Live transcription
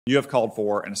You have called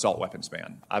for an assault weapons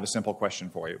ban. I have a simple question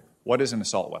for you. What is an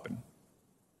assault weapon?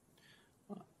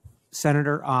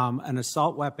 Senator, an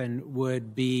assault weapon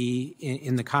would be,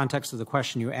 in the context of the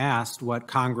question you asked, what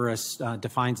Congress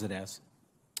defines it as.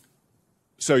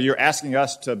 So you're asking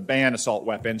us to ban assault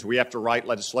weapons. We have to write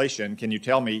legislation. Can you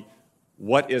tell me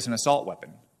what is an assault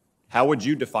weapon? How would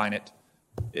you define it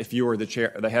if you were the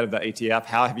head of the ATF?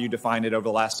 How have you defined it over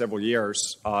the last several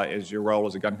years as your role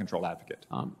as a gun control advocate?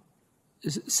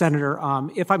 Senator,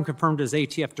 if I'm confirmed as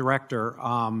ATF director,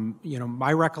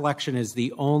 my recollection is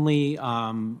the only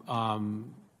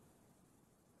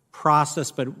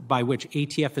process by which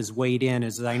ATF has weighed in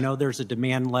is that I know there's a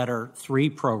Demand Letter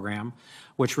 3 program,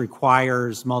 which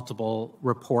requires multiple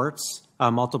reports,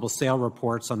 multiple sale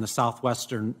reports on the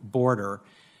southwestern border.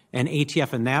 And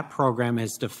ATF in that program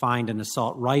has defined an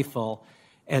assault rifle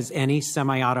as any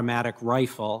semi-automatic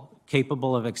rifle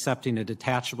capable of accepting a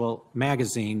detachable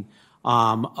magazine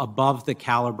above the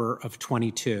caliber of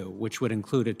 .22, which would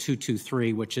include a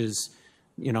 .223, which is,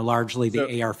 largely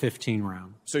the AR-15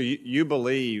 round. So you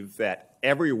believe that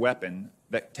every weapon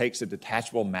that takes a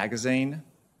detachable magazine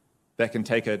that can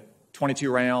take a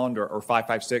 .22 round or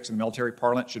 .556 in military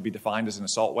parlance should be defined as an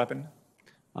assault weapon?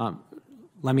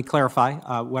 Let me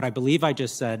clarify. What I believe I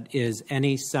just said is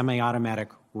any semi-automatic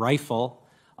rifle.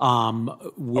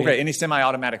 Okay, any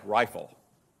semi-automatic rifle.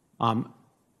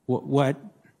 What?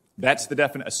 That's the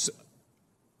definition.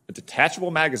 A detachable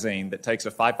magazine that takes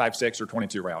a .556 or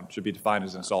 .22 round should be defined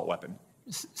as an assault weapon.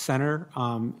 Senator,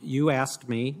 you asked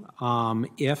me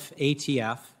if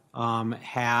ATF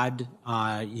had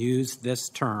used this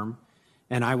term,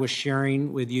 and I was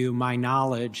sharing with you my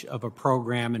knowledge of a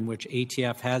program in which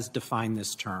ATF has defined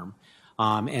this term.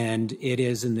 And it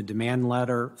is in the Demand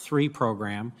Letter 3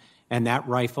 program, and that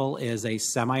rifle is a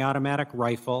semi-automatic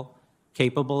rifle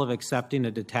capable of accepting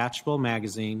a detachable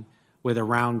magazine with a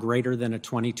round greater than a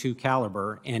 .22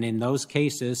 caliber. And in those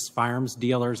cases, firearms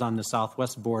dealers on the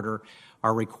southwest border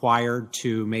are required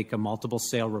to make a multiple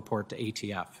sale report to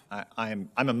ATF. I'm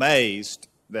amazed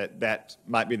that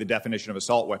might be the definition of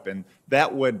assault weapon.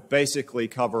 That would basically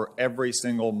cover every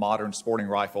single modern sporting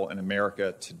rifle in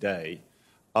America today.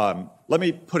 Let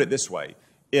me put it this way.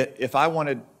 If I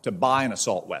wanted to buy an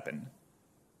assault weapon,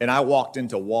 and I walked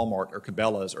into Walmart or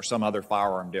Cabela's or some other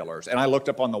firearm dealers, and I looked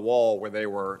up on the wall where they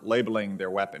were labeling their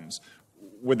weapons,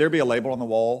 would there be a label on the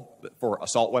wall for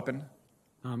assault weapon?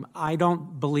 I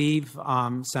don't believe,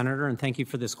 Senator, and thank you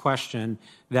for this question,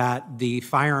 that the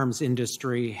firearms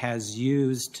industry has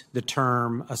used the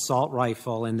term assault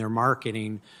rifle in their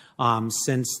marketing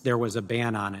since there was a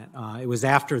ban on it. It was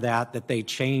after that they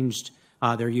changed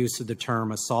their use of the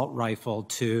term assault rifle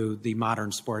to the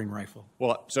modern sporting rifle.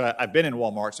 Well, so I've been in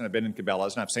Walmarts and I've been in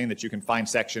Cabela's, and I've seen that you can find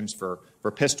sections for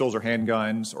pistols or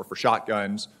handguns or for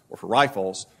shotguns or for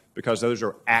rifles because those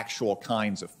are actual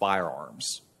kinds of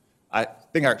firearms. I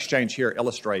think our exchange here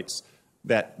illustrates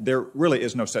that there really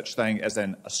is no such thing as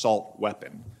an assault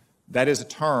weapon. That is a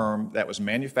term that was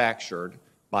manufactured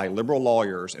by liberal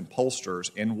lawyers and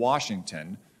pollsters in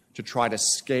Washington to try to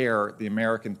scare the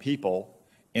American people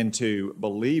into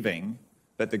believing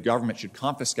that the government should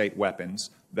confiscate weapons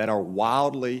that are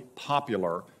wildly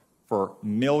popular for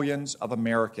millions of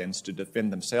Americans to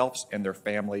defend themselves and their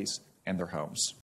families and their homes.